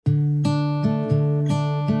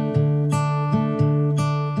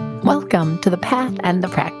Welcome to The Path and the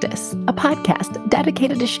Practice, a podcast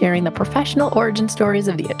dedicated to sharing the professional origin stories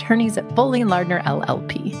of the attorneys at Foley & Lardner,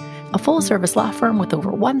 LLP, a full-service law firm with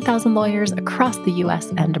over 1,000 lawyers across the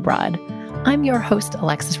U.S. and abroad. I'm your host,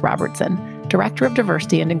 Alexis Robertson, Director of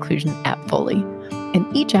Diversity and Inclusion at Foley. In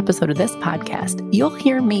each episode of this podcast, you'll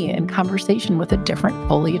hear me in conversation with a different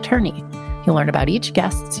Foley attorney. You'll learn about each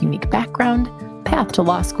guest's unique background, path to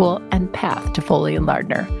law school, and path to Foley &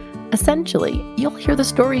 Lardner. Essentially, you'll hear the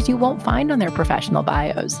stories you won't find on their professional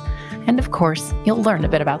bios. And of course, you'll learn a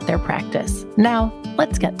bit about their practice. Now,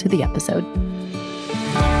 let's get to the episode.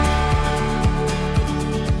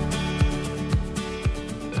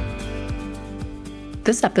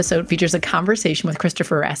 This episode features a conversation with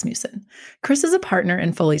Christopher Rasmussen. Chris is a partner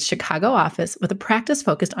in Foley's Chicago office with a practice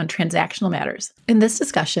focused on transactional matters. In this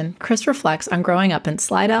discussion, Chris reflects on growing up in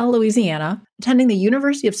Slidell, Louisiana, attending the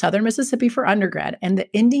University of Southern Mississippi for undergrad, and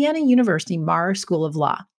the Indiana University Maurer School of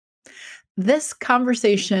Law. This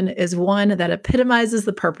conversation is one that epitomizes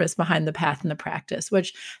the purpose behind the path and the practice,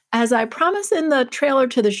 which, as I promise in the trailer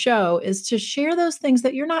to the show, is to share those things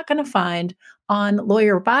that you're not going to find on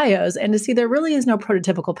lawyer bios and to see there really is no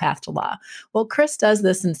prototypical path to law. Well, Chris does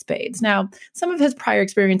this in spades. Now, some of his prior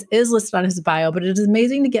experience is listed on his bio, but it is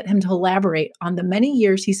amazing to get him to elaborate on the many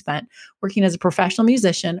years he spent working as a professional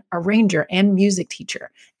musician, arranger, and music teacher,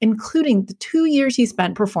 including the 2 years he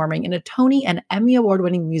spent performing in a Tony-and Emmy-award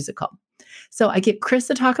winning musical. So I get Chris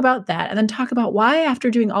to talk about that and then talk about why, after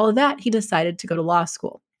doing all of that, he decided to go to law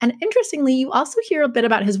school. And interestingly, you also hear a bit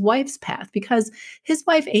about his wife's path because his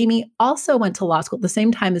wife, Amy, also went to law school at the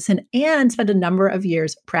same time as him and spent a number of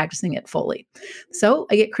years practicing at Foley. So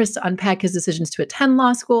I get Chris to unpack his decisions to attend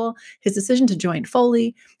law school, his decision to join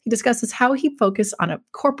Foley. He discusses how he focused on a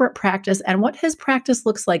corporate practice and what his practice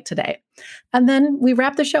looks like today. And then we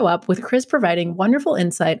wrap the show up with Chris providing wonderful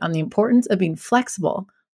insight on the importance of being flexible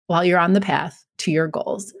while you're on the path to your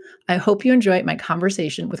goals. I hope you enjoy my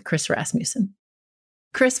conversation with Chris Rasmussen.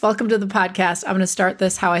 Chris, welcome to the podcast. I'm going to start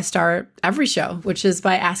this how I start every show, which is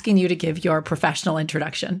by asking you to give your professional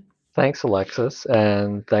introduction. Thanks, Alexis,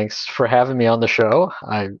 and thanks for having me on the show.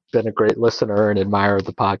 I've been a great listener and admirer of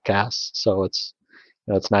the podcast, so it's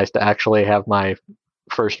nice to actually have my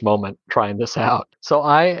first moment trying this out. So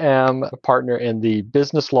I am a partner in the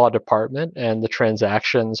business law department and the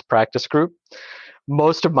transactions practice group.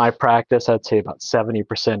 Most of my practice, I'd say about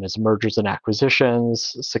 70%, is mergers and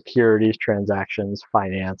acquisitions, securities, transactions,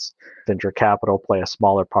 finance, venture capital play a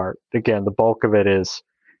smaller part. Again, the bulk of it is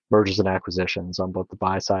mergers and acquisitions on both the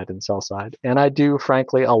buy side and sell side. And I do,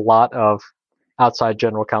 frankly, a lot of outside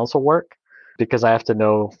general counsel work because I have to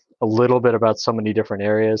know a little bit about so many different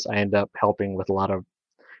areas. I end up helping with a lot of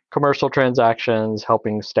commercial transactions,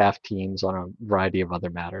 helping staff teams on a variety of other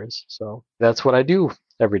matters. So that's what I do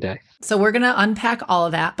every day. So we're going to unpack all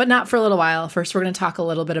of that, but not for a little while. First, we're going to talk a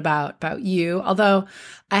little bit about you. Although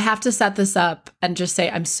I have to set this up and just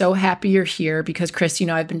say I'm so happy you're here because, Chris,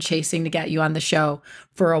 I've been chasing to get you on the show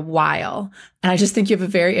for a while. And I just think you have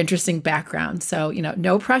a very interesting background. So,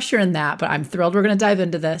 no pressure in that, but I'm thrilled we're going to dive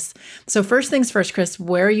into this. So first things first, Chris,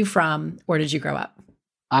 where are you from? Where did you grow up?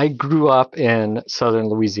 I grew up in southern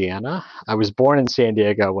Louisiana. I was born in San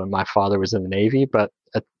Diego when my father was in the Navy, but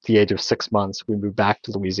at the age of 6 months, we moved back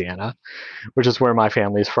to Louisiana, which is where my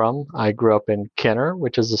family's from. I grew up in Kenner,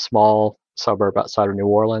 which is a small suburb outside of New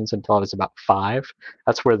Orleans, until I was about 5.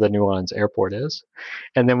 That's where the New Orleans airport is.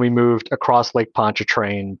 And then we moved across Lake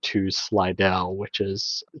Pontchartrain to Slidell,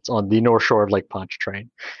 it's on the north shore of Lake Pontchartrain.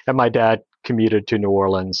 And my dad commuted to New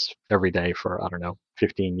Orleans every day for,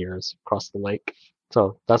 15 years across the lake.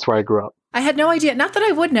 So that's where I grew up. I had no idea. Not that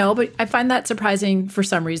I would know, but I find that surprising for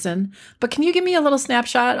some reason. But can you give me a little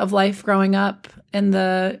snapshot of life growing up in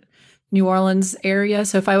the New Orleans area?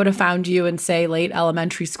 So if I would have found you in, say, late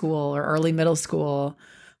elementary school or early middle school,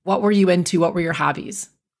 what were you into? What were your hobbies?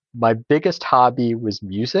 My biggest hobby was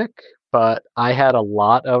music, but I had a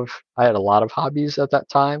lot of hobbies at that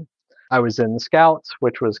time. I was in the Scouts,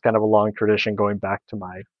 which was kind of a long tradition going back to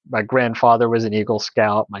my grandfather was an Eagle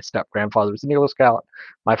Scout. My step-grandfather was an Eagle Scout.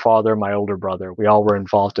 My father, my older brother, we all were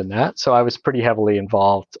involved in that. So I was pretty heavily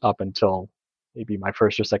involved up until maybe my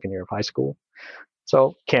first or second year of high school.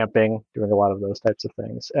 So camping, doing a lot of those types of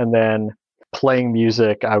things. And then playing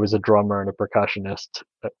music, I was a drummer and a percussionist.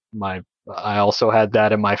 I also had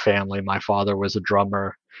that in my family. My father was a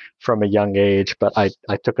drummer from a young age, but I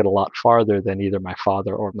took it a lot farther than either my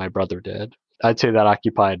father or my brother did. I'd say that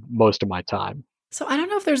occupied most of my time. So I don't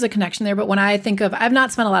know if there's a connection there, but when I think of, I've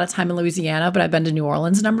not spent a lot of time in Louisiana, but I've been to New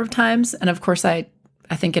Orleans a number of times. And of course, I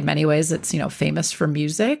think in many ways it's, famous for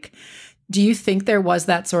music. Do you think there was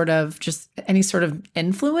that sort of just any sort of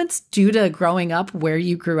influence due to growing up where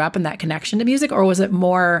you grew up and that connection to music? Or was it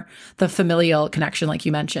more the familial connection, like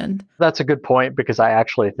you mentioned? That's a good point because I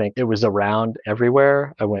actually think it was around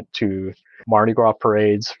everywhere. I went to Mardi Gras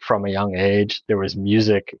parades from a young age. There was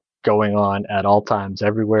music going on at all times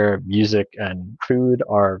everywhere. Music and food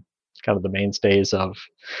are kind of the mainstays of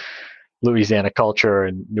Louisiana culture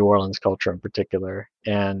and New Orleans culture in particular.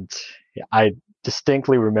 And I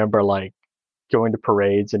distinctly remember like going to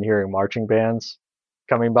parades and hearing marching bands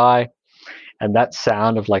coming by. And that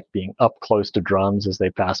sound of like being up close to drums as they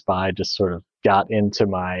passed by just sort of got into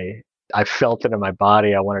I felt it in my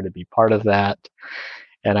body. I wanted to be part of that.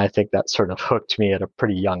 And I think that sort of hooked me at a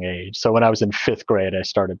pretty young age. So when I was in fifth grade, I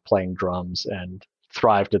started playing drums and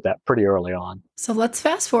thrived at that pretty early on. So let's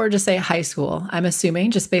fast forward to say high school. I'm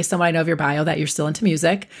assuming, just based on what I know of your bio, that you're still into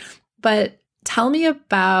music. But tell me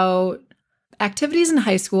about activities in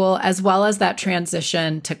high school as well as that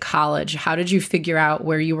transition to college. How did you figure out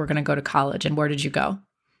where you were going to go to college and where did you go?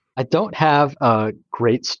 I don't have a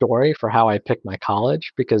great story for how I picked my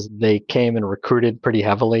college because they came and recruited pretty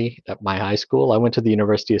heavily at my high school. I went to the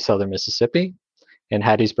University of Southern Mississippi in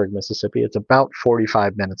Hattiesburg, Mississippi. It's about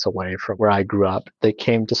 45 minutes away from where I grew up. They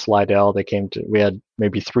came to Slidell. We had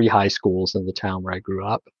maybe 3 high schools in the town where I grew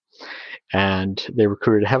up. And they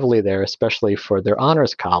recruited heavily there, especially for their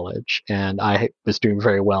honors college. And I was doing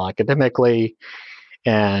very well academically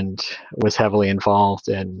and was heavily involved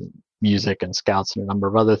in music and scouts and a number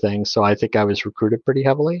of other things. So I think I was recruited pretty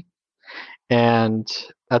heavily. And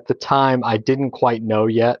at the time, I didn't quite know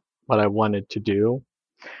yet what I wanted to do.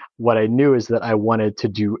 What I knew is that I wanted to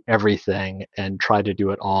do everything and try to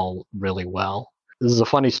do it all really well. This is a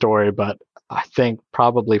funny story, but I think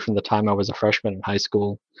probably from the time I was a freshman in high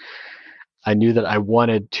school, I knew that I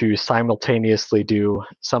wanted to simultaneously do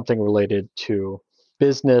something related to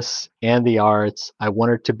business and the arts. I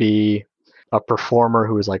wanted to be a performer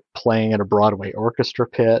who was like playing in a Broadway orchestra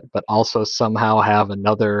pit, but also somehow have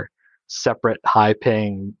another separate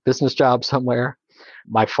high-paying business job somewhere.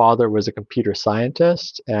 My father was a computer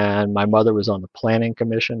scientist, and my mother was on the planning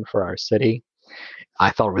commission for our city. I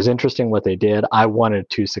thought it was interesting what they did. I wanted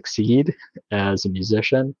to succeed as a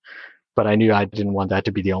musician, but I knew I didn't want that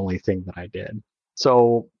to be the only thing that I did.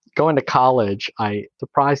 So going to college, I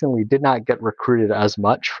surprisingly did not get recruited as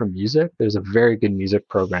much for music. There's a very good music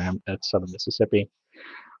program at Southern Mississippi,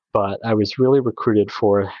 but I was really recruited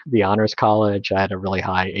for the honors college. I had a really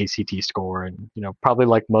high ACT score, and probably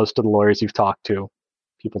like most of the lawyers you've talked to,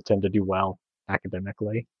 people tend to do well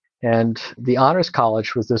academically. And the honors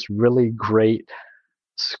college was this really great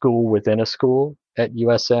school within a school at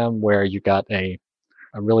USM where you got a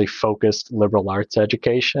really focused liberal arts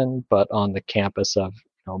education, but on the campus of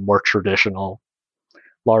a more traditional,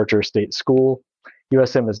 larger state school.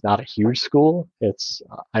 USM is not a huge school.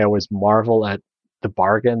 I always marvel at the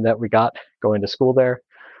bargain that we got going to school there.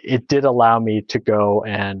 It did allow me to go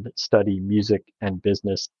and study music and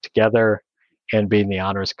business together, and being the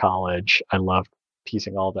honors college, I loved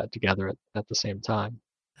piecing all that together at the same time.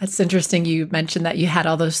 That's interesting. You mentioned that you had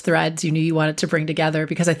all those threads you knew you wanted to bring together,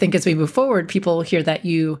 because I think as we move forward, people will hear that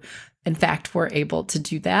you, in fact, were able to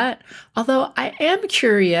do that. Although I am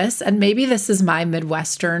curious, and maybe this is my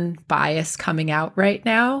Midwestern bias coming out right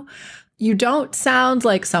now, you don't sound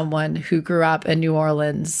like someone who grew up in New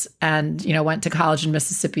Orleans and, went to college in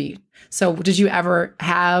Mississippi. So did you ever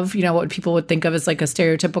have, what people would think of as like a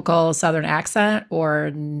stereotypical Southern accent,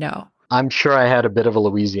 or no? I'm sure I had a bit of a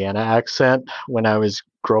Louisiana accent when I was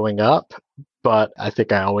growing up, but I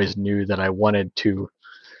think I always knew that I wanted to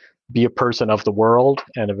be a person of the world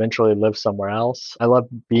and eventually live somewhere else. I love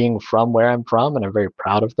being from where I'm from, and I'm very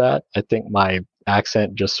proud of that. I think my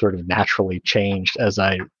accent just sort of naturally changed as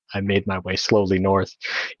I made my way slowly north.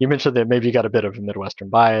 You mentioned that maybe you got a bit of a Midwestern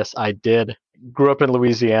bias. I did. Grew up in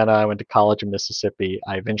Louisiana. I went to college in Mississippi.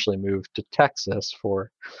 I eventually moved to Texas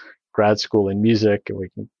for grad school in music, and we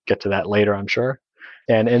can get to that later, I'm sure,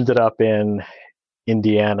 and ended up in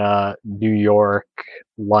Indiana, New York,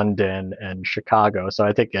 London, and Chicago. So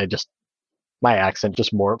I think my accent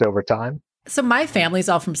just morphed over time. So my family's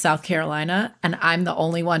all from South Carolina, and I'm the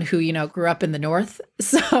only one who, grew up in the North.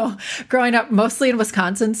 So growing up mostly in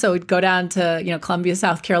Wisconsin, so we'd go down to, Columbia,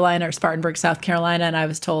 South Carolina, or Spartanburg, South Carolina, and I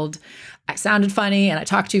was told I sounded funny and I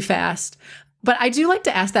talked too fast. But I do like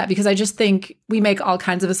to ask that because I just think we make all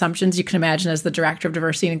kinds of assumptions. You can imagine as the director of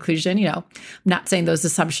diversity and inclusion, I'm not saying those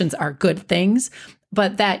assumptions are good things,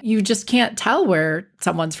 but that you just can't tell where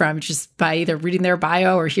someone's from just by either reading their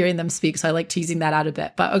bio or hearing them speak. So I like teasing that out a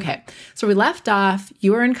bit. But okay, so we left off,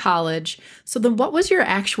 you were in college. So then what was your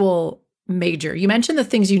actual major? You mentioned the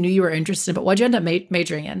things you knew you were interested in, but what did you end up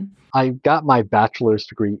majoring in? I got my bachelor's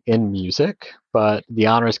degree in music, but the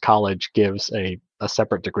honors college gives a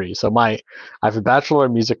separate degree. So I have a bachelor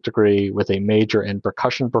of music degree with a major in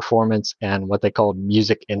percussion performance and what they called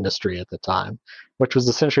music industry at the time, which was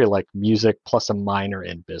essentially like music plus a minor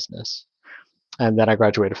in business. And then I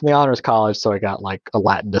graduated from the honors college, so I got like a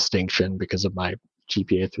Latin distinction because of my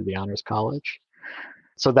GPA through the honors college.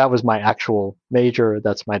 So that was my actual major.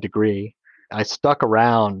 That's my degree. I stuck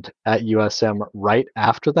around at USM right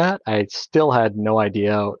after that. I still had no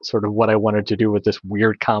idea sort of what I wanted to do with this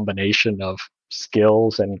weird combination of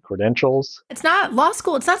skills and credentials. It's not law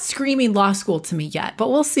school. It's not screaming law school to me yet, but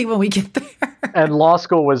we'll see when we get there. And law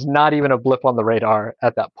school was not even a blip on the radar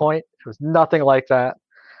at that point. It was nothing like that.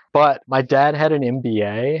 But my dad had an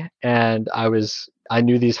MBA, and I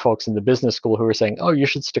knew these folks in the business school who were saying, "Oh, you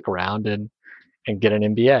should stick around and get an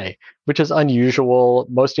MBA," which is unusual.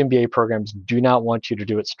 Most MBA programs do not want you to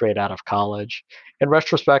do it straight out of college. In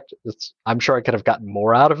retrospect, I'm sure I could have gotten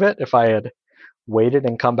more out of it if I had waited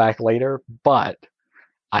and come back later, but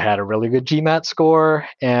I had a really good GMAT score,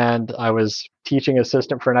 and I was teaching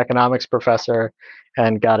assistant for an economics professor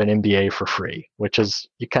and got an MBA for free, which is,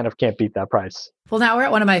 you kind of can't beat that price. Well, now we're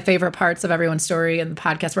at one of my favorite parts of everyone's story in the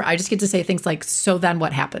podcast where I just get to say things like, so then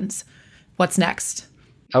what happens? What's next?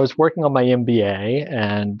 I was working on my MBA,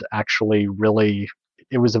 and actually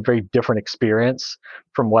it was a very different experience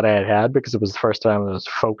from what I had had because it was the first time I was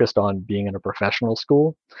focused on being in a professional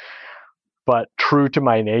school. But true to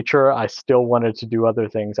my nature, I still wanted to do other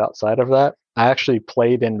things outside of that. I actually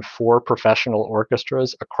played in 4 professional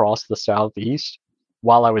orchestras across the Southeast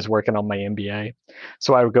while I was working on my MBA.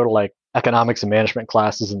 So I would go to like economics and management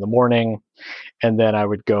classes in the morning, and then I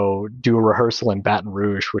would go do a rehearsal in Baton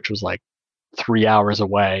Rouge, which was like 3 hours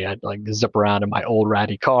away. I'd like zip around in my old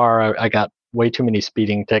ratty car. I got way too many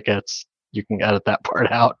speeding tickets. You can edit that part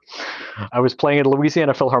out. I was playing at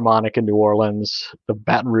Louisiana Philharmonic in New Orleans, the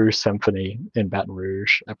Baton Rouge Symphony in Baton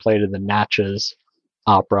Rouge. I played in the Natchez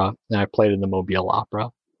Opera, and I played in the Mobile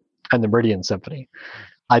Opera and the Meridian Symphony.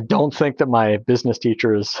 I don't think that my business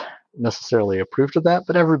teachers necessarily approved of that,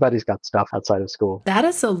 but everybody's got stuff outside of school. That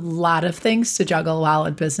is a lot of things to juggle while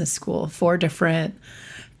in business school, 4 different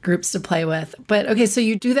groups to play with. But okay, so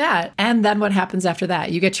you do that. And then what happens after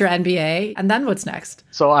that? You get your MBA, and then what's next?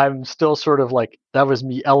 So I'm still sort of like, that was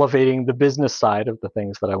me elevating the business side of the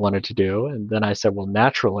things that I wanted to do. And then I said, well,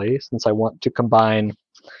 naturally, since I want to combine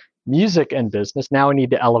music and business, now I need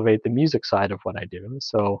to elevate the music side of what I do.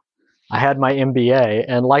 So I had my MBA,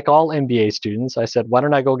 and like all MBA students, I said, why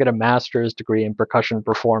don't I go get a master's degree in percussion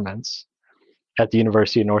performance at the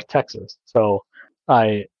University of North Texas? So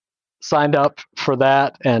I signed up for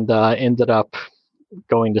that and ended up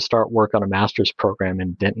going to start work on a master's program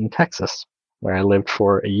in Denton, Texas, where I lived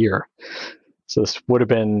for a year. So this would have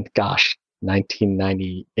been,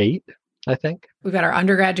 1998, I think. We've got our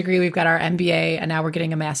undergrad degree, we've got our MBA, and now we're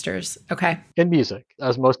getting a master's. Okay. In music,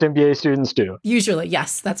 as most MBA students do. Usually,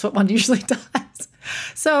 yes. That's what one usually does.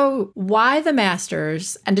 So why the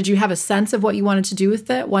master's? And did you have a sense of what you wanted to do with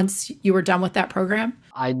it once you were done with that program?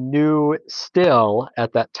 I knew still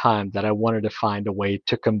at that time that I wanted to find a way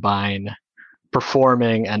to combine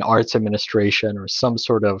performing and arts administration, or some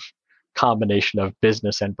sort of combination of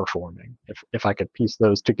business and performing, if I could piece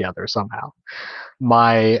those together somehow.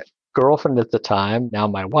 My girlfriend at the time, now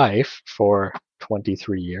my wife for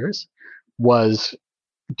 23 years, was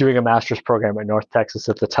doing a master's program at North Texas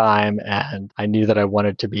at the time, and I knew that I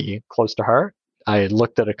wanted to be close to her. I had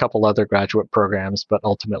looked at a couple other graduate programs, but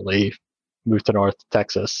ultimately moved to North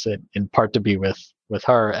Texas in part to be with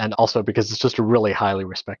her, and also because it's just a really highly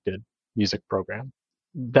respected music program.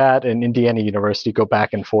 That and Indiana University go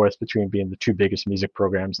back and forth between being the 2 biggest music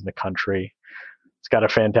programs in the country. It's got a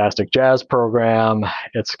fantastic jazz program.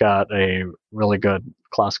 It's got a really good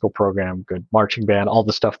classical program, good marching band, all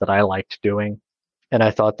the stuff that I liked doing. And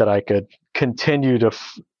I thought that I could continue to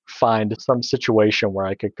find some situation where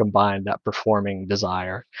I could combine that performing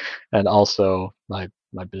desire and also my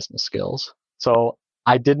business skills. So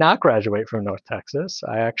I did not graduate from North Texas.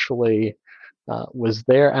 I actually was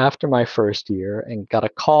there after my first year and got a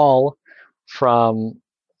call from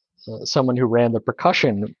someone who ran the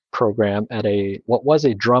percussion program at what was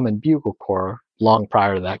a drum and bugle corps long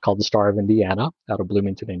prior to that, called the Star of Indiana, out of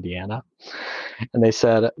Bloomington, Indiana. And they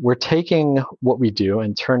said, we're taking what we do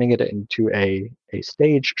and turning it into a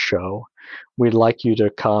stage show. We'd like you to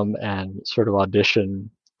come and sort of audition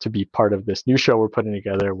to be part of this new show we're putting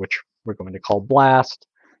together, which we're going to call Blast.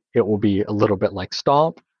 It will be a little bit like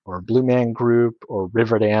Stomp, or Blue Man Group or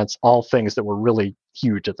Riverdance, all things that were really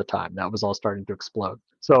huge at the time. That was all starting to explode.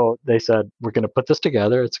 So they said, we're going to put this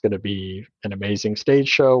together. It's going to be an amazing stage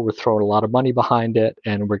show. We're throwing a lot of money behind it,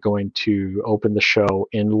 and we're going to open the show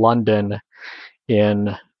in London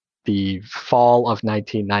in the fall of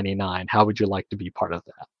 1999. How would you like to be part of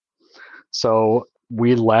that? So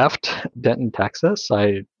we left Denton, Texas.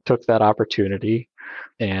 I took that opportunity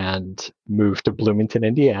and moved to Bloomington,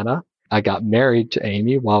 Indiana. I got married to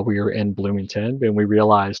Amy while we were in Bloomington, and we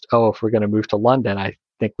realized, oh, if we're going to move to London, I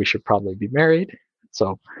think we should probably be married.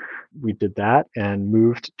 So we did that and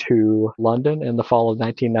moved to London in the fall of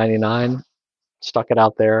 1999, stuck it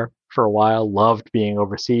out there for a while, loved being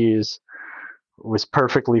overseas, was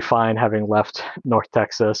perfectly fine having left North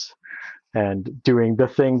Texas and doing the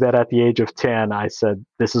thing that at the age of 10, I said,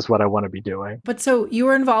 this is what I want to be doing. But so you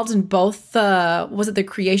were involved in both was it the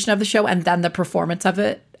creation of the show and then the performance of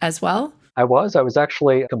it as well? I was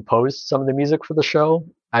actually composed some of the music for the show.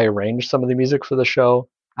 I arranged some of the music for the show.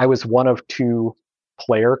 I was one of two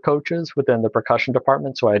player coaches within the percussion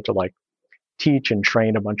department. So I had to teach and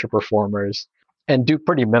train a bunch of performers and do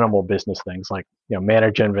pretty minimal business things like,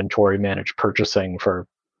 manage inventory, manage purchasing for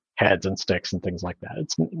heads and sticks and things like that.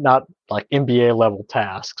 It's not like MBA level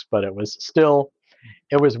tasks, but it was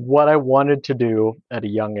what I wanted to do at a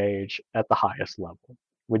young age at the highest level.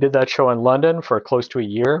 We did that show in London for close to a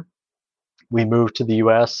year. We moved to the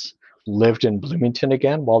US, lived in Bloomington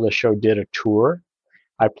again while the show did a tour.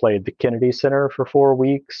 I played the Kennedy Center for 4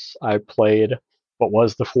 weeks. I played what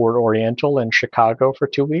was the Ford Oriental in Chicago for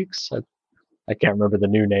 2 weeks. I can't remember the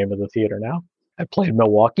new name of the theater now. I played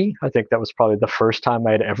Milwaukee. I think that was probably the first time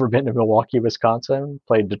I had ever been to Milwaukee, Wisconsin.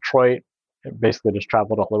 Played Detroit, and basically just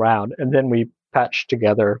traveled all around. And then we patched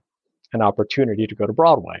together an opportunity to go to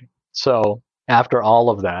Broadway. So after all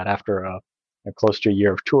of that, after a close to a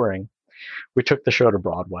year of touring, we took the show to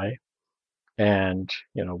Broadway. And,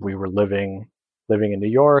 we were living in New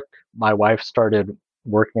York. My wife started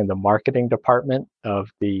working in the marketing department of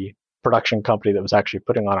the production company that was actually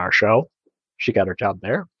putting on our show. She got her job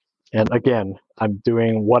there. And again, I'm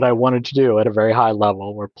doing what I wanted to do at a very high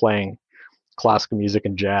level. We're playing classical music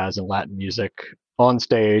and jazz and Latin music on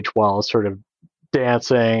stage while sort of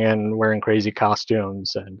dancing and wearing crazy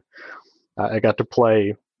costumes. And I got to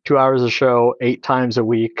play 2 hours a show, 8 times a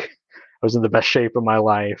week. I was in the best shape of my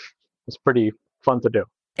life. It's pretty fun to do.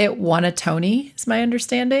 It won a Tony, is my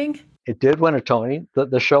understanding. It did win a Tony.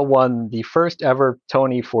 The show won the first ever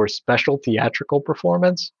Tony for special theatrical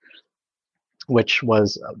performance, which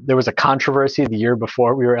there was a controversy the year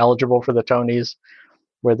before we were eligible for the Tonys,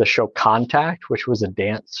 where the show Contact, which was a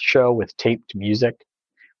dance show with taped music,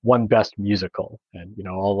 won Best Musical. And,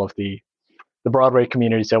 all of the Broadway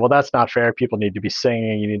community said, well, that's not fair. People need to be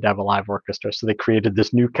singing. You need to have a live orchestra. So they created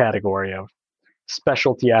this new category of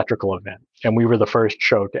special theatrical event. And we were the first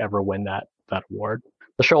show to ever win that award.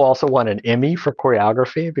 The show also won an Emmy for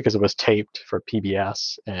choreography because it was taped for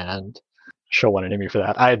PBS, and the show won an Emmy for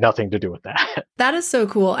that. I had nothing to do with that. That is so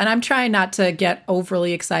cool. And I'm trying not to get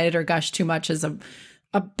overly excited or gush too much as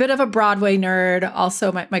a bit of a Broadway nerd.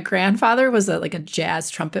 Also, my grandfather was a jazz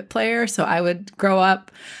trumpet player. So I would grow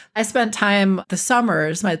up. I spent time the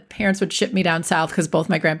summers. My parents would ship me down south because both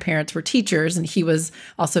my grandparents were teachers, and he was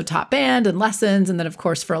also taught band and lessons. And then, of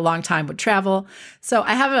course, for a long time would travel. So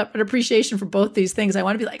I have an appreciation for both these things. I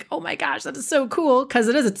want to be like, oh my gosh, that is so cool, because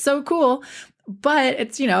it's so cool. But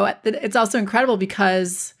it's also incredible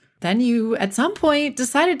because then you, at some point,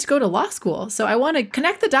 decided to go to law school. So I want to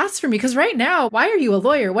connect the dots for me, because right now, why are you a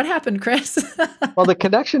lawyer? What happened, Chris? Well, the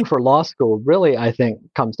connection for law school really, I think,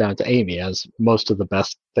 comes down to Amy, as most of the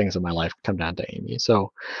best things in my life come down to Amy.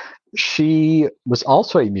 So she was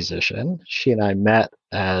also a musician. She and I met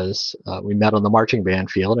we met on the marching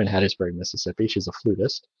band field in Hattiesburg, Mississippi. She's a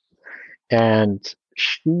flutist. And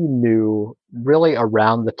she knew really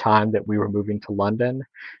around the time that we were moving to London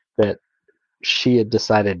that she had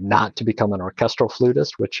decided not to become an orchestral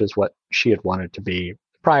flutist, which is what she had wanted to be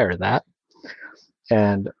prior to that.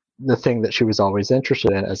 And the thing that she was always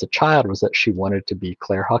interested in as a child was that she wanted to be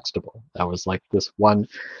Claire Huxtable. That was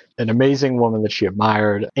an amazing woman that she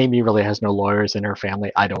admired. Amy really has no lawyers in her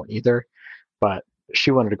family. I don't either. But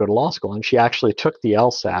she wanted to go to law school, and she actually took the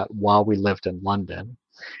LSAT while we lived in London.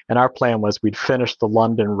 And our plan was we'd finish the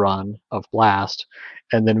London run of Blast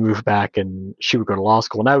and then move back, and she would go to law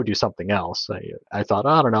school and I would do something else. I thought,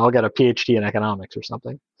 I don't know, I'll get a PhD in economics or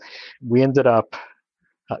something. We ended up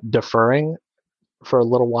deferring for a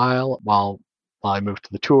little while I moved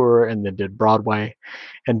to the tour and then did Broadway.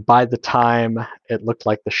 And by the time it looked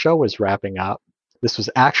like the show was wrapping up, this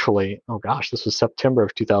was actually, this was September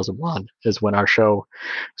of 2001 is when our show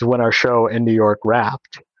in New York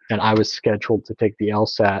wrapped. and I was scheduled to take the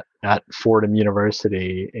LSAT at Fordham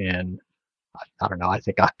University in, I don't know, I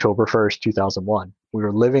think October 1st, 2001. We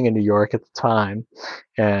were living in New York at the time,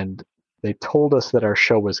 and they told us that our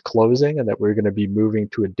show was closing and that we were going to be moving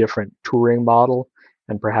to a different touring model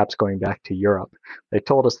and perhaps going back to Europe. They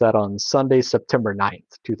told us that on Sunday, September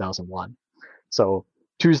 9th, 2001. So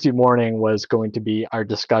Tuesday morning was going to be our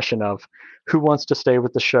discussion of who wants to stay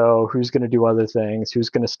with the show, who's going to do other things, who's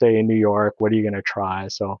going to stay in New York, what are you going to try?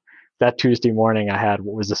 So that Tuesday morning, I had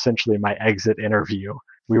what was essentially my exit interview.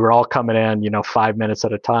 We were all coming in, 5 minutes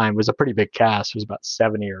at a time. It was a pretty big cast. It was about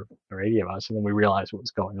 70 or 80 of us. And then we realized what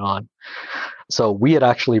was going on. So we had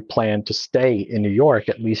actually planned to stay in New York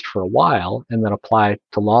at least for a while and then apply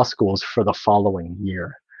to law schools for the following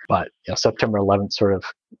year. But September 11th sort of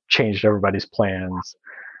changed everybody's plans.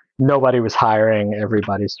 Nobody was hiring.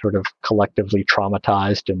 Everybody's sort of collectively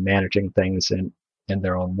traumatized and managing things in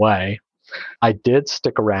their own way. I did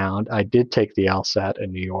stick around. I did take the LSAT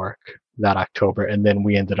in New York that October, and then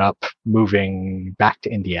we ended up moving back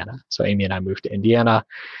to Indiana. So Amy and I moved to Indiana.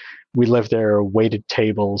 We lived there, waited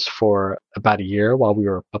tables for about a year while we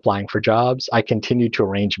were applying for jobs. I continued to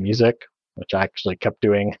arrange music, which I actually kept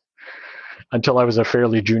doing until I was a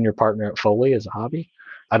fairly junior partner at Foley as a hobby.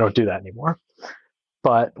 I don't do that anymore.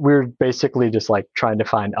 But we were basically just like trying to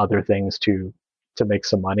find other things to make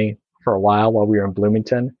some money for a while we were in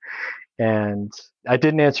Bloomington. And I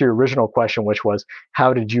didn't answer your original question, which was,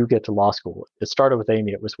 how did you get to law school? It started with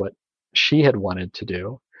Amy. It was what she had wanted to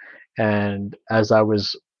do. And as I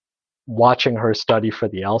was watching her study for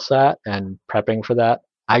the LSAT and prepping for that,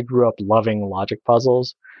 I grew up loving logic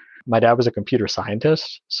puzzles. My dad was a computer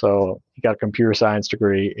scientist, so he got a computer science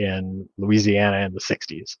degree in Louisiana in the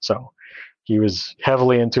 60s. So he was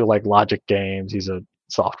heavily into like logic games. He's a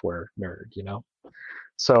software nerd.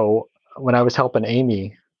 So when I was helping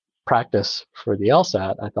Amy practice for the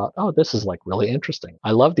LSAT, I thought, oh, this is like really interesting.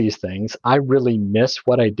 I love these things. I really miss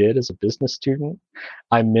what I did as a business student.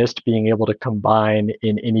 I missed being able to combine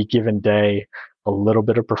in any given day a little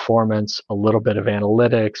bit of performance, a little bit of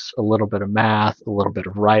analytics, a little bit of math, a little bit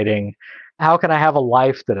of writing. How can I have a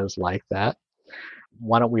life that is like that?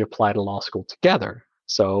 Why don't we apply to law school together?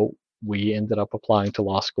 So we ended up applying to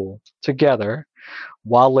law school together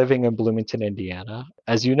while living in Bloomington, Indiana.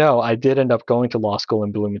 As you know, I did end up going to law school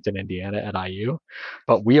in Bloomington, Indiana at IU,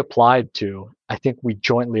 but I think we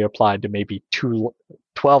jointly applied to maybe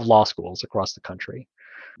 12 law schools across the country.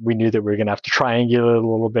 We knew that we were going to have to triangulate a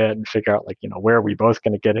little bit and figure out where are we both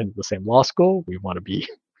going to get into the same law school? We want to be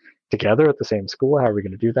together at the same school. How are we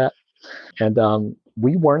going to do that? And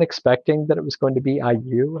we weren't expecting that it was going to be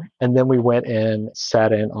IU. And then we went and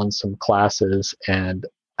sat in on some classes and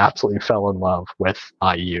absolutely fell in love with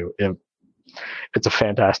IU. It's a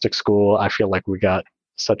fantastic school. I feel like we got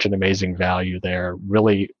such an amazing value there,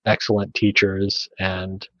 really excellent teachers,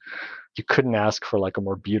 and you couldn't ask for like a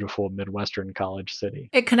more beautiful Midwestern college city.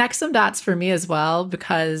 It connects some dots for me as well,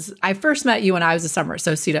 because I first met you when I was a summer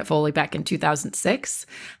associate at Foley back in 2006.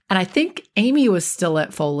 And I think Amy was still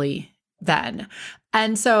at Foley then.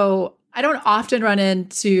 And so I don't often run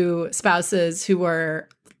into spouses who were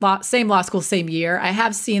same law school, same year. I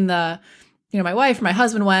have seen my wife, my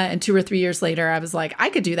husband went, and 2 or 3 years later, I was like, I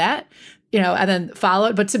could do that, and then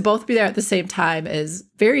followed. But to both be there at the same time is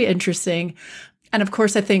very interesting. And of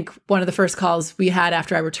course, I think one of the first calls we had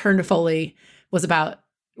after I returned to Foley was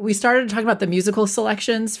we started talking about the musical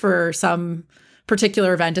selections for some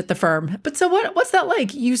particular event at the firm. But so what's that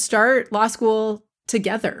like? You start law school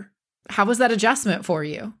together. How was that adjustment for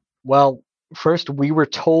you? Well, first, we were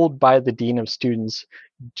told by the dean of students,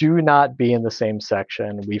 do not be in the same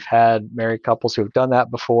section. We've had married couples who have done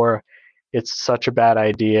that before. It's such a bad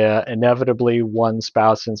idea. Inevitably, one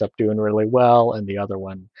spouse ends up doing really well and the other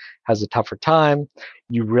one has a tougher time.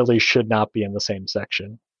 You really should not be in the same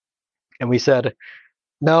section. And we said,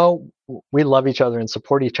 no, we love each other and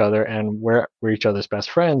support each other, and we're each other's best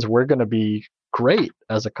friends. We're going to be great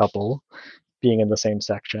as a couple being in the same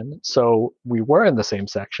section. So we were in the same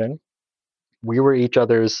section. We were each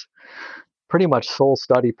other's pretty much sole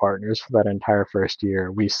study partners for that entire first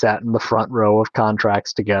year. We sat in the front row of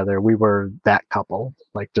contracts together. We were that couple,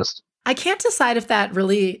 I can't decide if that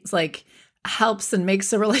really helps and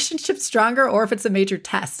makes a relationship stronger or if it's a major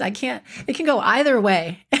test. It can go either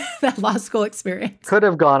way, that law school experience. Could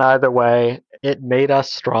have gone either way. It made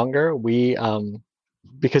us stronger.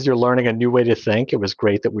 Because you're learning a new way to think, it was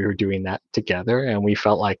great that we were doing that together, and we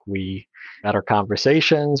felt like we had our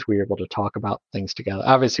conversations. We were able to talk about things together.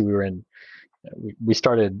 Obviously, we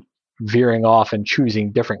started veering off and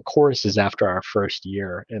choosing different courses after our first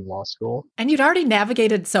year in law school. And you'd already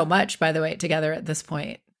navigated so much, by the way, together at this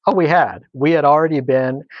point. Oh, we had. We had already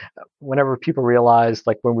been, whenever people realized,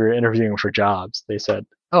 like when we were interviewing for jobs, they said,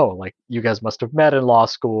 oh, like you guys must have met in law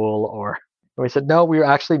school. Or and we said, no, we were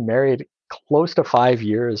actually married close to 5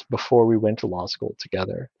 years before we went to law school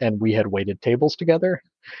together. And we had waited tables together.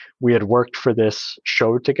 We had worked for this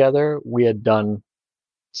show together. We had done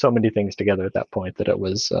so many things together at that point that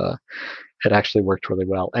it actually worked really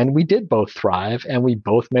well. And we did both thrive, and we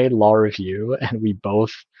both made law review, and we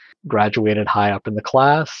both graduated high up in the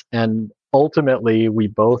class. And ultimately, we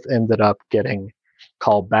both ended up getting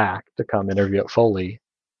called back to come interview at Foley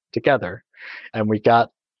together. And we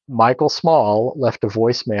got Michael Small left a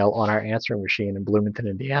voicemail on our answering machine in Bloomington,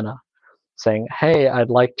 Indiana, saying, hey, I'd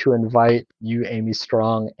like to invite you, Amy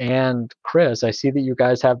Strong, and Chris. I see that you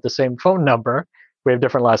guys have the same phone number. We have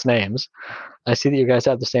different last names. I see that you guys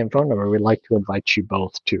have the same phone number. We'd like to invite you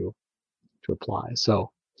both to apply.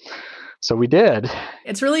 So we did.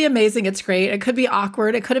 It's really amazing. It's great. It could be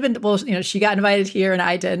awkward. It could have been, well, she got invited here and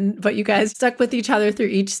I didn't, but you guys stuck with each other through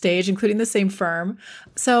each stage, including the same firm.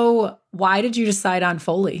 So why did you decide on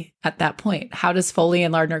Foley at that point? How does Foley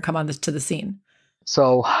and Lardner come to the scene?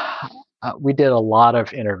 So we did a lot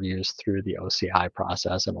of interviews through the OCI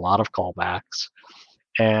process and a lot of callbacks.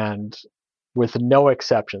 And with no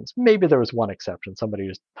exceptions, maybe there was one exception, somebody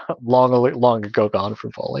who's long ago gone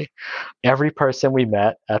from Foley. Every person we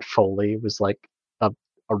met at Foley was like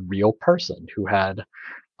a real person who had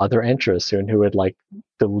other interests and who had like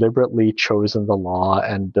deliberately chosen the law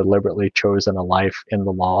and deliberately chosen a life in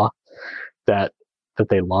the law that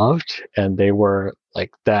they loved. And they were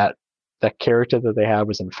like that character that they had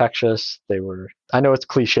was infectious. I know it's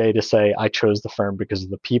cliche to say I chose the firm because of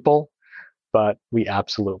the people, but we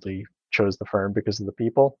absolutely chose the firm because of the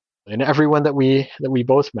people. And everyone that we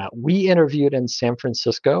both met, we interviewed in San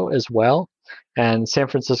Francisco as well. And San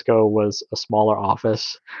Francisco was a smaller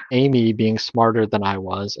office. Amy, being smarter than I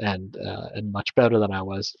was and much better than I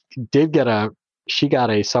was, she got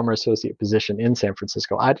a summer associate position in San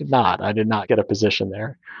Francisco. I did not get a position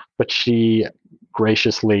there, but she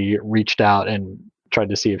graciously reached out and tried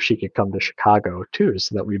to see if she could come to Chicago too,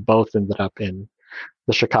 so that we both ended up in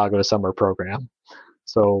the Chicago summer program.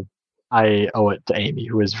 So I owe it to Amy,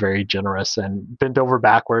 who is very generous and bent over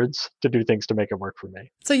backwards to do things to make it work for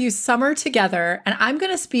me. So you summer together, and I'm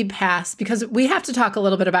going to speed past because we have to talk a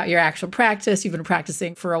little bit about your actual practice. You've been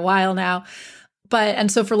practicing for a while now.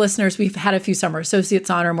 And so for listeners, we've had a few summer associates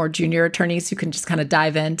on or more junior attorneys who can just kind of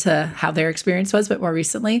dive into how their experience was, but more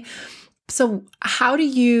recently. So how do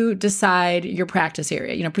you decide your practice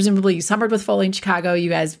area? Presumably you summered with Foley in Chicago. You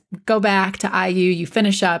guys go back to IU, you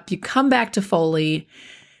finish up, you come back to Foley.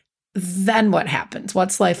 Then what happens?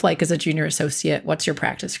 What's life like as a junior associate? What's your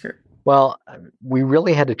practice group? Well, we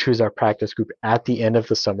really had to choose our practice group at the end of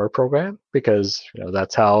the summer program because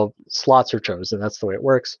that's how slots are chosen. That's the way it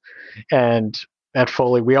works. And at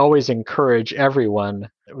Foley, we always encourage everyone,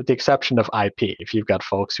 with the exception of IP. If you've got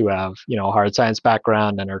folks who have a hard science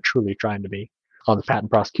background and are truly trying to be on the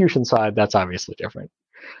patent prosecution side, that's obviously different.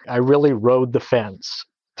 I really rode the fence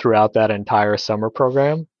throughout that entire summer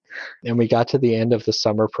program. And we got to the end of the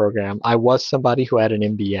summer program. I was somebody who had an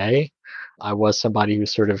MBA. I was somebody who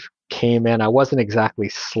sort of came in. I wasn't exactly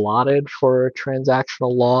slotted for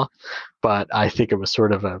transactional law, but I think it was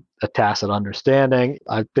sort of a tacit understanding.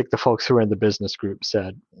 I think the folks who were in the business group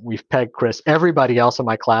said, we've pegged Chris. Everybody else in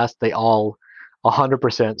my class, they all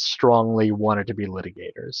 100% strongly wanted to be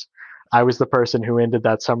litigators. I was the person who ended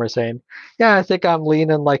that summer saying, yeah, I think I'm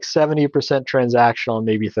leaning like 70% transactional and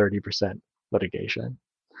maybe 30% litigation.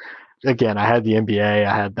 Again, I had the MBA,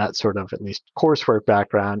 I had that sort of at least coursework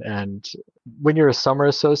background. And when you're a summer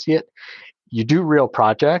associate, you do real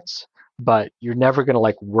projects, but you're never going to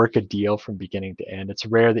like work a deal from beginning to end. It's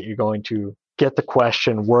rare that you're going to get the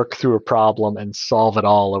question, work through a problem, and solve it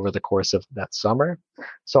all over the course of that summer.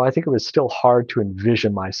 So I think it was still hard to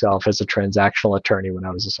envision myself as a transactional attorney when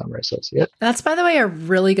I was a summer associate. That's, by the way, a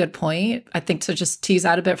really good point. I think to just tease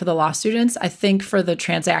out a bit for the law students, I think for the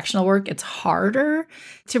transactional work, it's harder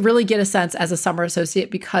to really get a sense as a summer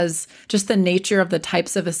associate because just the nature of the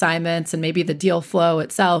types of assignments and maybe the deal flow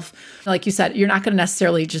itself, like you said, you're not going to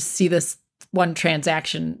necessarily just see this one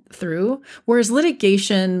transaction through. Whereas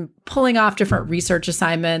litigation, pulling off different research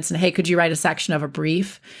assignments and, hey, could you write a section of a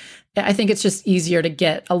brief? I think it's just easier to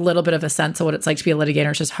get a little bit of a sense of what it's like to be a litigator.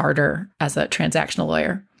 It's just harder as a transactional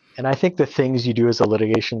lawyer. And I think the things you do as a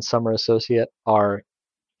litigation summer associate are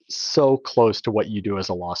so close to what you do as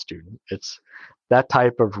a law student. It's that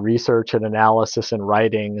type of research and analysis and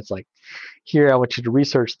writing. It's like, here, I want you to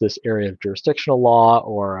research this area of jurisdictional law,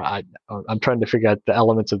 or I'm trying to figure out the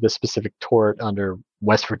elements of this specific tort under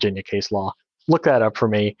West Virginia case law. Look that up for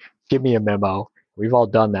me. Give me a memo. We've all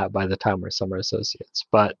done that by the time we're summer associates.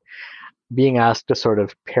 But being asked to sort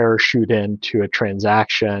of parachute into a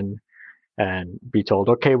transaction and be told,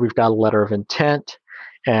 okay, we've got a letter of intent,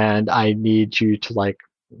 and I need you to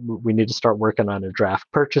we need to start working on a draft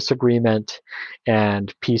purchase agreement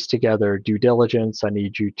and piece together due diligence.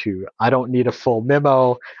 I don't need a full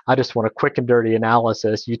memo. I just want a quick and dirty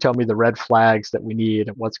analysis. You tell me the red flags that we need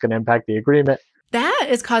and what's going to impact the agreement. That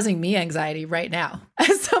is causing me anxiety right now.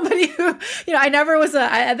 As somebody who, I never was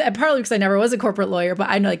partly because I never was a corporate lawyer, but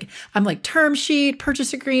I'm like term sheet,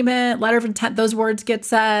 purchase agreement, letter of intent, those words get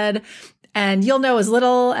said. And you'll know as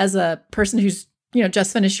little as a person who's,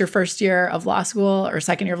 just finished your first year of law school or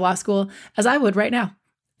second year of law school as I would right now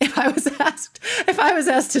if I was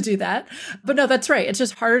asked to do that. But no, that's right. It's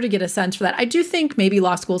just harder to get a sense for that. I do think maybe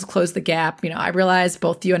law schools close the gap. I realize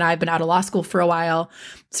both you and I have been out of law school for a while.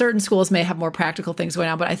 Certain schools may have more practical things going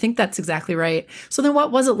on, but I think that's exactly right. So then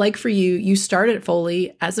what was it like for you? You started at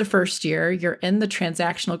Foley as a first year. You're in the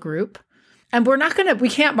transactional group. And we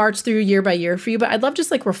can't march through year by year for you, but I'd love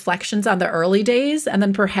just reflections on the early days. And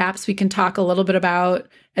then perhaps we can talk a little bit about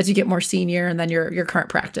as you get more senior and then your current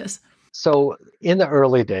practice. So in the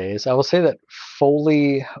early days, I will say that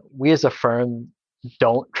Foley, we as a firm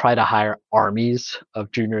don't try to hire armies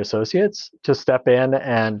of junior associates to step in.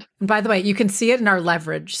 And by the way, you can see it in our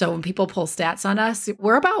leverage. So when people pull stats on us,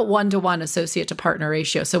 we're about 1-to-1 associate to partner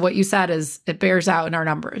ratio. So what you said it bears out in our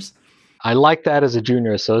numbers. I like that as a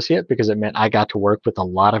junior associate because it meant I got to work with a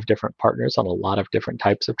lot of different partners on a lot of different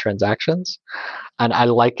types of transactions. And I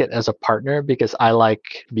like it as a partner because I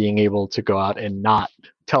like being able to go out and not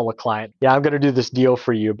tell a client, yeah, I'm going to do this deal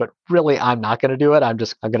for you, but really I'm not going to do it. I'm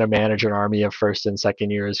going to manage an army of first and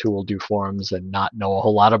second years who will do forms and not know a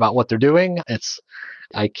whole lot about what they're doing.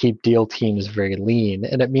 I keep deal teams very lean,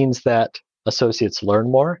 and it means that associates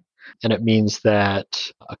learn more, and it means that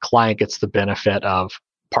a client gets the benefit of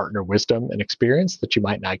partner wisdom and experience that you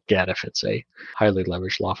might not get if it's a highly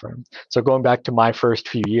leveraged law firm. So going back to my first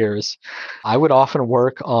few years, I would often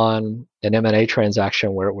work on an M&A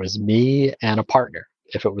transaction where it was me and a partner.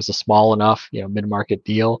 If it was a small enough, mid-market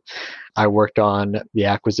deal, I worked on the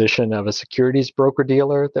acquisition of a securities broker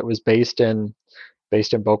dealer that was based in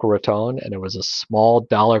Boca Raton, and it was a small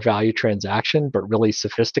dollar value transaction, but really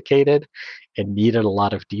sophisticated and needed a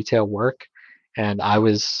lot of detail work. And I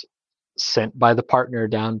was sent by the partner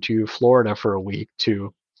down to Florida for a week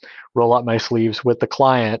to roll up my sleeves with the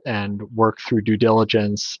client and work through due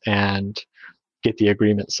diligence and get the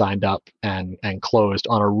agreement signed up and closed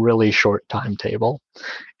on a really short timetable.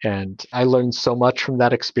 And I learned so much from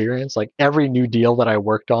that experience. Like every new deal that I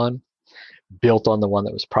worked on built on the one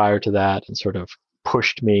that was prior to that and sort of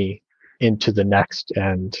pushed me into the next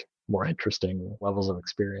and more interesting levels of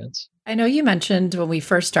experience. I know you mentioned when we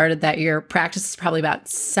first started that your practice is probably about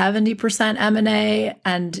 70% M&A.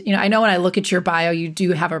 And, I know when I look at your bio, you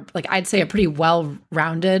do have I'd say a pretty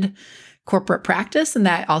well-rounded corporate practice, and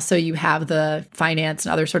that also you have the finance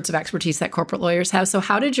and other sorts of expertise that corporate lawyers have. So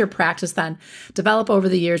how did your practice then develop over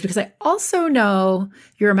the years? Because I also know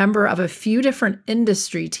you're a member of a few different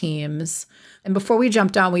industry teams. And before we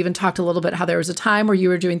jumped on, we even talked a little bit how there was a time where you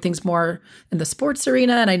were doing things more in the sports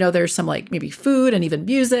arena. And I know there's some maybe food and even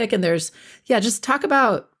music. And just talk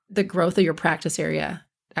about the growth of your practice area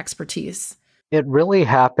expertise. It really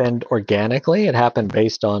happened organically. It happened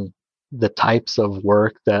based on the types of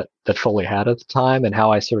work that Foley had at the time and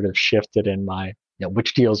how I sort of shifted in my,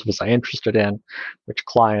 which deals was I interested in, which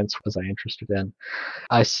clients was I interested in.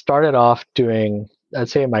 I started off doing, I'd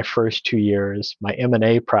say in my first 2 years, my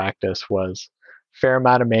M&A practice was a fair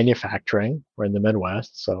amount of manufacturing. We're in the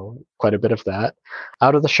Midwest, so quite a bit of that.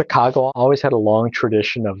 Out of the Chicago, I always had a long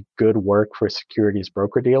tradition of good work for securities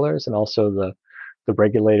broker dealers and also the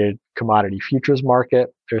regulated commodity futures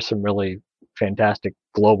market. There's some really fantastic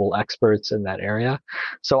global experts in that area.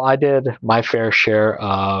 So I did my fair share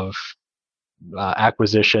of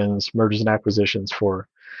mergers and acquisitions for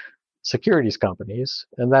securities companies.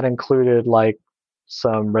 And that included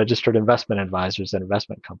some registered investment advisors and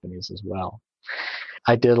investment companies as well.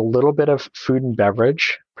 I did a little bit of food and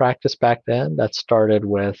beverage practice back then. That started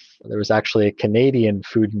with, there was actually a Canadian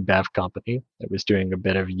food and bev company that was doing a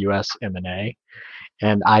bit of US M&A.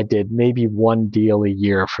 And I did maybe one deal a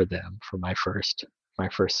year for them for my first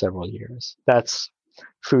several years. That's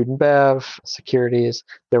food and bev, securities.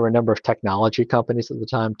 There were a number of technology companies at the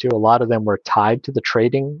time too. A lot of them were tied to the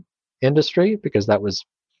trading industry because that was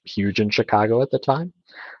huge in Chicago at the time.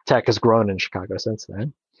 Tech has grown in Chicago since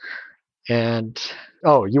then. And,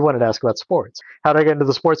 you wanted to ask about sports. How did I get into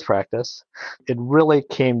the sports practice? It really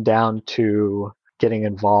came down to getting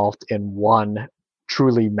involved in one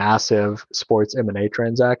truly massive sports M&A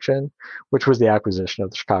transaction, which was the acquisition of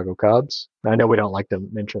the Chicago Cubs. I know we don't like to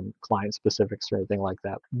mention client specifics or anything like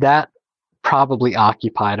that. That probably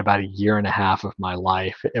occupied about a year and a half of my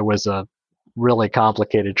life. It was a really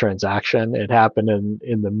complicated transaction. It happened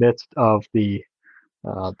in the midst of the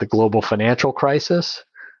global financial crisis.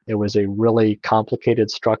 It was a really complicated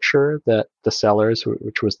structure that the sellers,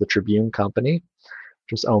 which was the Tribune Company,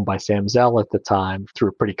 which was owned by Sam Zell at the time, through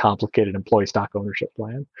a pretty complicated employee stock ownership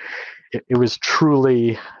plan. It was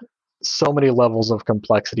truly so many levels of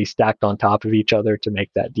complexity stacked on top of each other to make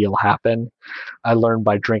that deal happen. I learned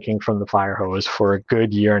by drinking from the fire hose for a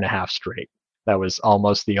good year and a half straight. That was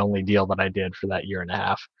almost the only deal that I did for that year and a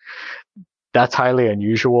half. That's highly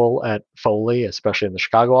unusual at Foley, especially in the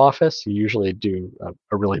Chicago office. You usually do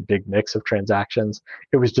a really big mix of transactions.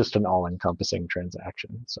 It was just an all-encompassing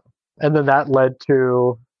transaction. So, and then that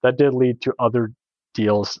did lead to other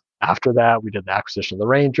deals after that. We did the acquisition of the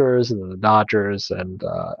Rangers and then the Dodgers, and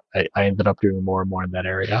I ended up doing more and more in that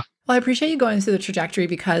area. Well, I appreciate you going through the trajectory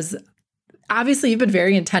because obviously you've been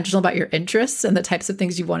very intentional about your interests and the types of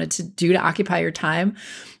things you wanted to do to occupy your time.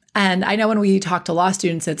 And I know when we talk to law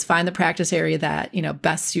students, it's find the practice area that,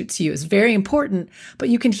 best suits you is very important, but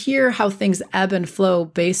you can hear how things ebb and flow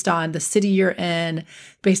based on the city you're in,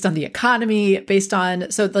 based on the economy,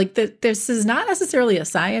 this is not necessarily a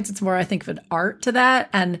science. It's more, I think, of an art to that.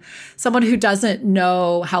 And someone who doesn't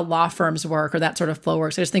know how law firms work or that sort of flow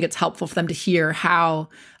works, I just think it's helpful for them to hear how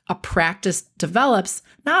a practice develops,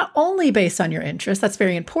 not only based on your interest, that's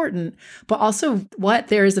very important, but also what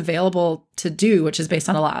there is available to do, which is based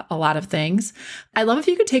on a lot of things. I'd love if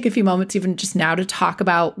you could take a few moments even just now to talk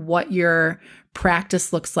about what your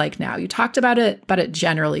practice looks like now. You talked about it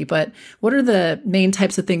generally, but what are the main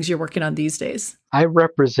types of things you're working on these days? I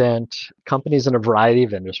represent companies in a variety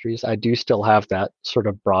of industries. I do still have that sort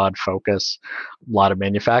of broad focus, a lot of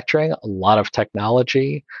manufacturing, a lot of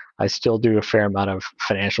technology. I still do a fair amount of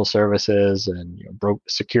financial services and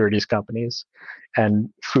securities companies and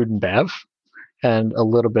food and bev and a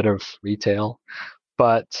little bit of retail.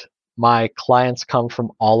 But my clients come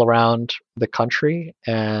from all around the country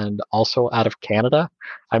and also out of Canada.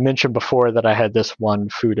 I mentioned before that I had this one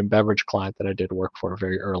food and beverage client that I did work for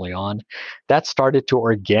very early on. That started to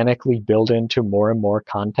organically build into more and more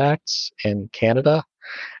contacts in Canada.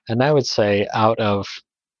 And I would say out of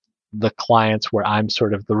the clients where I'm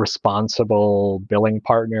sort of the responsible billing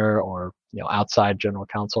partner or outside general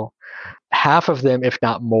counsel, half of them, if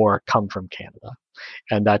not more, come from Canada.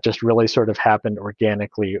 And that just really sort of happened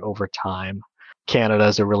organically over time. Canada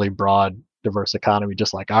is a really broad, diverse economy,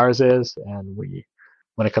 just like ours is. And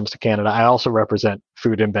when it comes to Canada, I also represent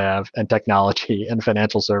food and bev and technology and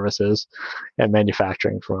financial services and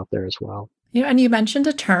manufacturing from up there as well. And you mentioned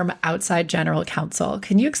a term, outside general counsel.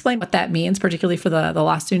 Can you explain what that means, particularly for the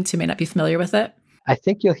law students who may not be familiar with it? I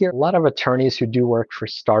think you'll hear a lot of attorneys who do work for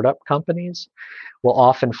startup companies will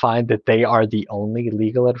often find that they are the only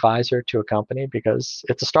legal advisor to a company because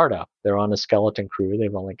it's a startup. They're on a skeleton crew.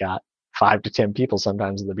 They've only got 5 to 10 people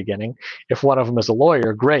sometimes in the beginning. If one of them is a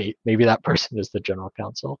lawyer, great. Maybe that person is the general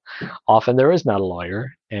counsel. Often there is not a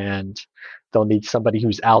lawyer, and they'll need somebody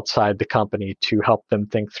who's outside the company to help them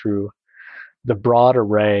think through the broad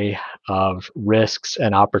array of risks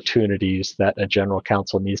and opportunities that a general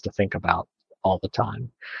counsel needs to think about all the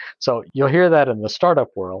time. So you'll hear that in the startup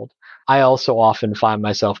world. I also often find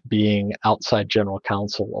myself being outside general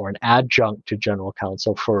counsel or an adjunct to general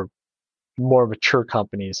counsel for more mature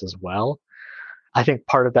companies as well. I think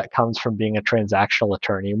part of that comes from being a transactional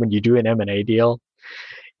attorney. When you do an M&A deal,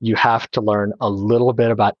 you have to learn a little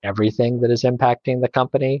bit about everything that is impacting the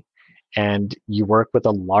company. And you work with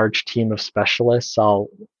a large team of specialists. I'll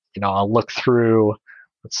look through,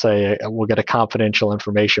 let's say we'll get a confidential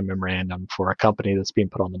information memorandum for a company that's being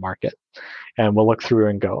put on the market. And we'll look through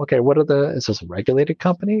and go, okay, is this a regulated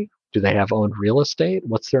company? Do they have owned real estate?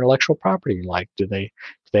 What's their intellectual property like? Do they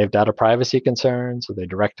have data privacy concerns? Are they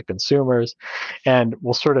direct to consumers? And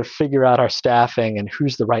we'll sort of figure out our staffing and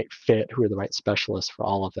who's the right fit, who are the right specialists for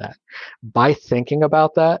all of that. By thinking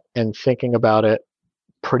about that and thinking about it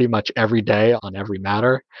pretty much every day on every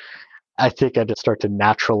matter, I think I just start to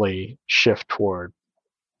naturally shift toward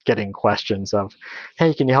getting questions of,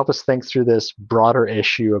 hey, can you help us think through this broader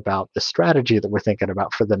issue about the strategy that we're thinking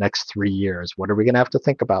about for the next 3 years? What are we going to have to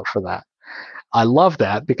think about for that? I love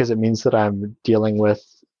that because it means that I'm dealing with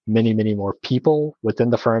many, many more people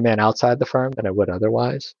within the firm and outside the firm than I would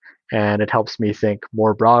otherwise. And it helps me think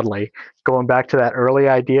more broadly. Going back to that early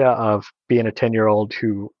idea of being a 10-year-old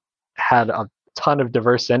who had a ton of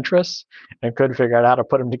diverse interests and couldn't figure out how to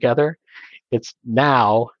put them together. It's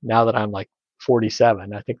now that I'm like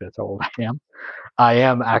 47, I think that's how old I am. I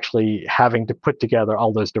am actually having to put together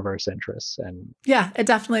all those diverse interests. And yeah,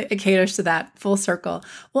 it caters to that full circle.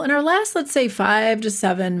 Well, in our last, let's say 5 to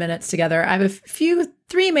 7 minutes together, I have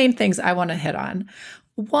three main things I want to hit on.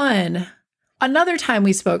 One, another time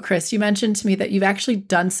we spoke, Chris, you mentioned to me that you've actually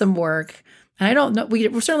done some work, and I don't know,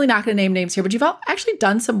 we're certainly not going to name names here, but you've actually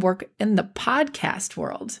done some work in the podcast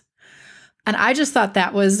world. And I just thought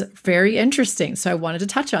that was very interesting. So I wanted to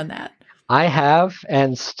touch on that. I have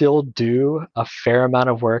and still do a fair amount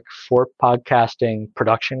of work for podcasting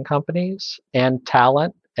production companies and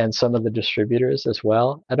talent and some of the distributors as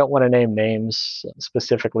well. I don't want to name names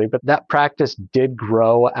specifically, but that practice did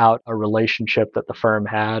grow out a relationship that the firm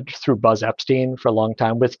had through Buzz Epstein for a long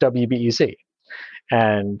time with WBEZ.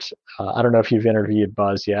 And I don't know if you've interviewed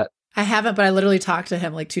Buzz yet. I haven't, but I literally talked to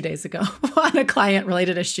him like 2 days ago on a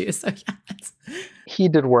client-related issue. So yes. He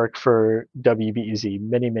did work for WBEZ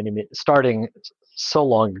many, starting so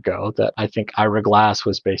long ago that I think Ira Glass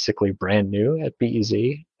was basically brand new at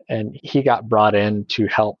BEZ. And he got brought in to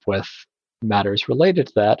help with matters related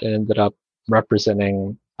to that and ended up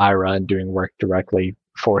representing Ira and doing work directly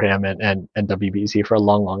for him and WBEZ for a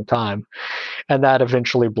long time. And that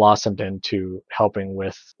eventually blossomed into helping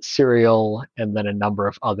with Serial and then a number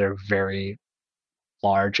of other very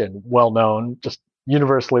large and well-known, just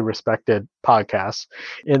universally respected podcasts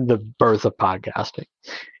in the birth of podcasting.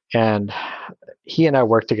 And he and I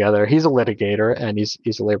work together. He's a litigator and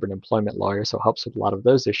he's a labor and employment lawyer, so helps with a lot of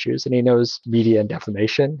those issues. And he knows media and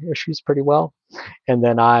defamation issues pretty well. And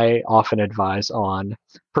then I often advise on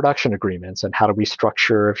production agreements and how do we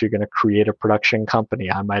structure if you're going to create a production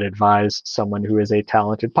company. I might advise someone who is a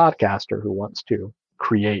talented podcaster who wants to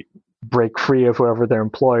break free of whoever their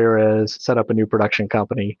employer is, set up a new production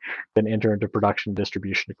company, then enter into production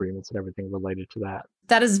distribution agreements and everything related to that.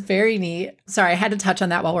 That is very neat. Sorry, I had to touch on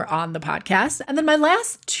that while we're on the podcast. And then my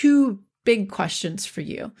last two big questions for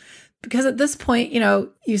you, because at this point,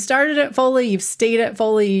 you started at Foley, you've stayed at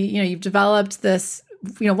Foley, you've developed this,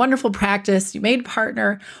 wonderful practice, you made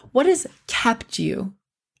partner. What has kept you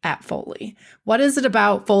at Foley? What is it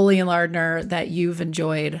about Foley and Lardner that you've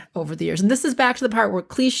enjoyed over the years? And this is back to the part where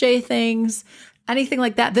cliche things, anything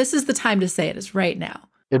like that, this is the time to say it, is right now.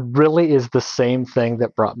 It really is the same thing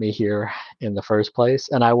that brought me here in the first place.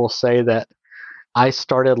 And I will say that I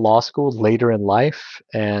started law school later in life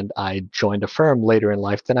and I joined a firm later in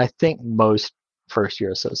life than I think most first-year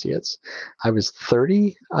associates. I was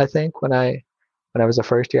 30, I think, when I was a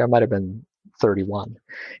first year. I might have been 31.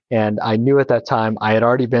 And I knew at that time I had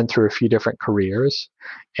already been through a few different careers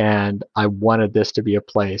and I wanted this to be a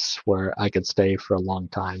place where I could stay for a long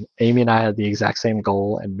time. Amy and I had the exact same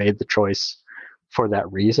goal and made the choice for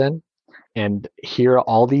that reason. And here,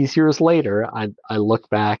 all these years later, I look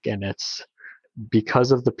back and it's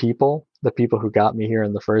because of the people who got me here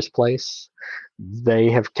in the first place.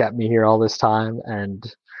 They have kept me here all this time.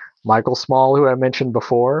 And Michael Small, who I mentioned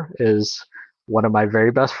before, is one of my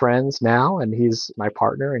very best friends now, and he's my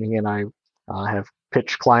partner, and he and I have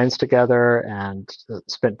pitched clients together and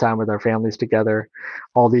spent time with our families together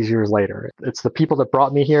all these years later. It's the people that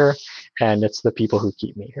brought me here, and it's the people who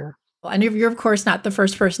keep me here. And you're, of course, not the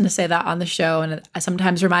first person to say that on the show. And I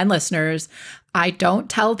sometimes remind listeners, I don't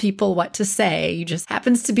tell people what to say. It just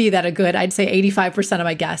happens to be that I'd say 85% of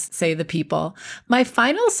my guests say the people. My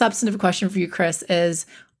final substantive question for you, Chris, is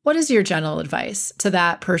what is your general advice to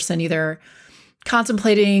that person, either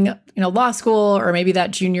contemplating, law school or maybe that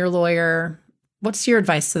junior lawyer? What's your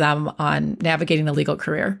advice to them on navigating a legal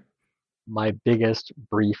career? My biggest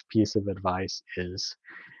brief piece of advice is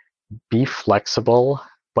be flexible,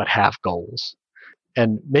 but have goals.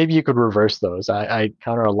 And maybe you could reverse those. I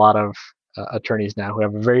encounter a lot of attorneys now who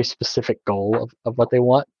have a very specific goal of what they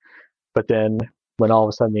want, but then when all of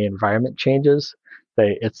a sudden the environment changes,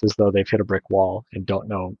 it's as though they've hit a brick wall and don't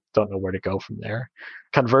know where to go from there.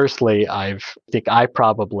 Conversely, I think I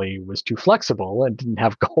probably was too flexible and didn't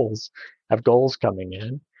have goals coming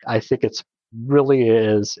in. I think it's really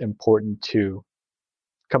is important to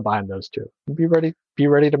combine those two. Be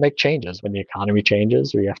ready to make changes when the economy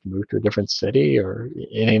changes or you have to move to a different city or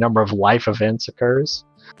any number of life events occurs.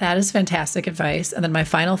 That is fantastic advice. And then my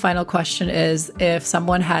final question is, if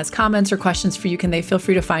someone has comments or questions for you, can they feel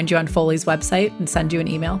free to find you on Foley's website and send you an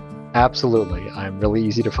email? Absolutely. I'm really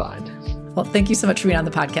easy to find. Well, thank you so much for being on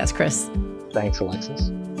the podcast, Chris. Thanks, Alexis.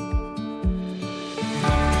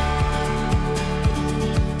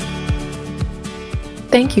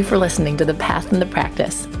 Thank you for listening to The Path and the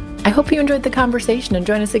Practice. I hope you enjoyed the conversation and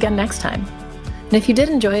join us again next time. And if you did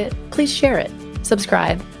enjoy it, please share it,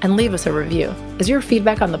 subscribe, and leave us a review, as your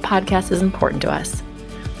feedback on the podcast is important to us.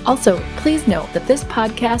 Also, please note that this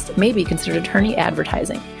podcast may be considered attorney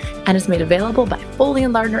advertising, and is made available by Foley &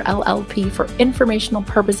 Lardner LLP for informational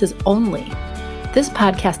purposes only. This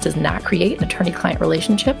podcast does not create an attorney-client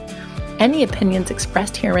relationship. Any opinions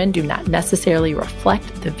expressed herein do not necessarily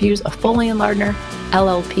reflect the views of Foley & Lardner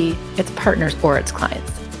LLP, its partners, or its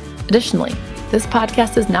clients. Additionally, this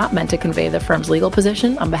podcast is not meant to convey the firm's legal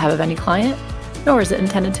position on behalf of any client, nor is it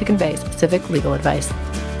intended to convey specific legal advice.